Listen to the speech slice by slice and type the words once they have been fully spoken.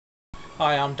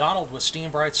Hi, I'm Donald with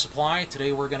Steambrite Supply.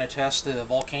 Today we're going to test the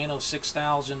Volcano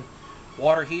 6000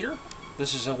 water heater.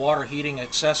 This is a water heating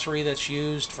accessory that's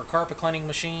used for carpet cleaning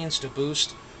machines to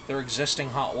boost their existing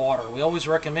hot water. We always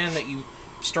recommend that you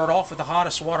start off with the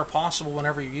hottest water possible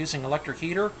whenever you're using an electric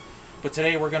heater, but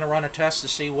today we're going to run a test to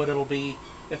see what it'll be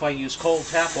if I use cold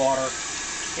tap water.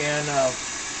 And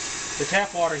the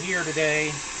tap water here today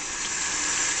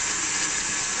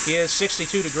is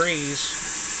 62 degrees.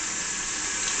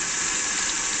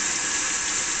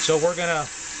 So we're going to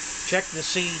check to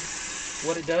see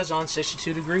what it does on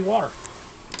 62 degree water.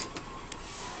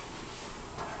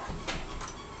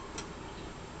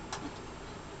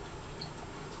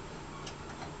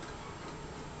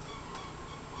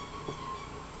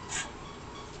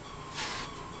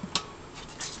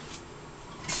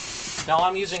 Now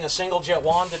I'm using a single jet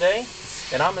wand today,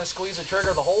 and I'm going to squeeze the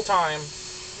trigger the whole time,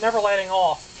 never letting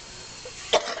off.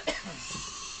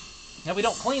 Now we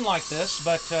don't clean like this,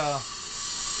 but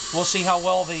we'll see how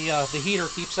well the heater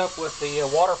keeps up with the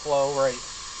water flow rate.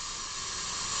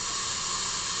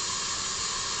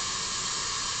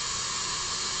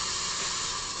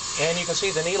 And you can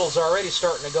see the needle's already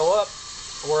starting to go up.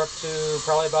 We're up to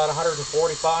probably about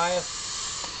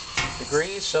 145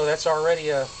 degrees, so that's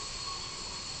already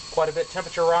quite a bit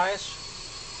temperature rise.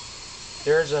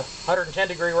 There's a 110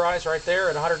 degree rise right there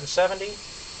at 170.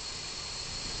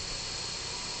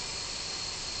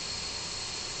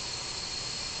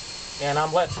 And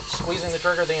I'm squeezing the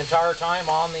trigger the entire time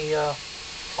on the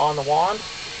wand.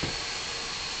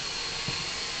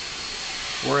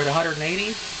 We're at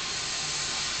 180,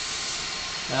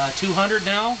 200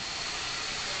 now.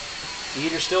 The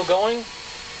heater's still going.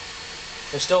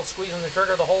 It's still squeezing the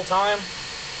trigger the whole time.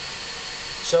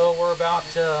 So we're about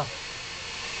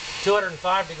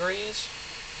 205 degrees,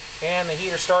 and the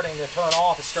heater's starting to turn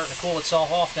off. It's starting to cool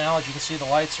itself off now. As you can see, the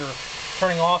lights are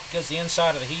turning off because the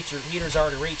inside of the heater's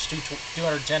already reached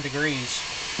 210 degrees.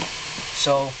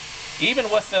 So even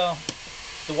with the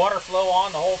water flow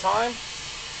on the whole time,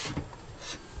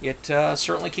 it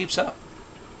certainly keeps up.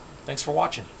 Thanks for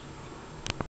watching.